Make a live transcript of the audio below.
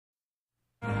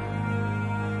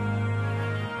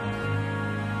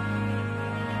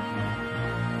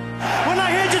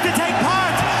you to take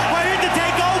part. We're here to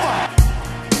take over.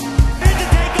 Here to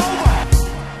take over.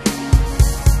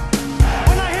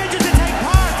 We're not here just to take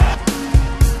part.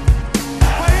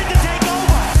 We're here to take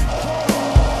over.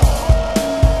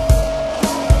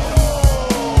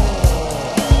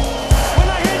 We're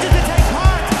not here just to take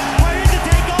part. We're here to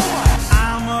take over.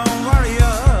 I'm a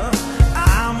warrior.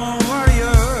 I'm a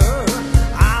warrior.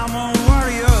 I'm a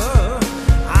warrior.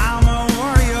 I'm a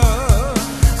warrior.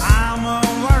 I'm a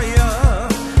warrior.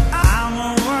 I'm a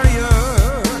warrior.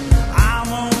 I'm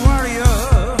a warrior.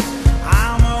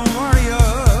 I'm a warrior.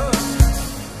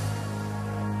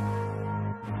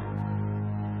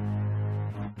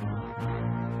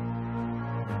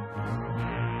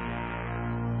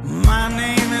 My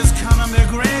name is Conor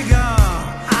McGregor.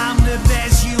 I'm the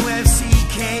best UFC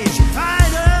cage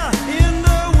fighter in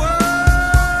the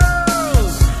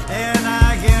world, and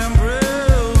I can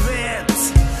prove it.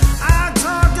 I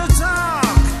talk the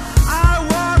talk, I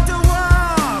walk the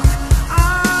walk.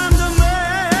 I'm the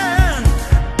man.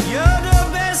 You're the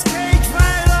best cage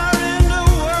fighter in the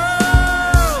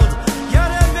world.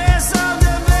 You're the best of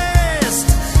the best.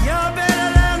 You're better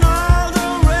than all the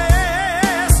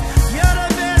rest. You're the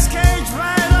best cage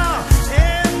fighter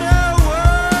in the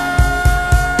world.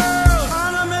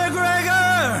 Conor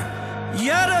McGregor,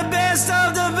 you're the best of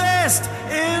the best.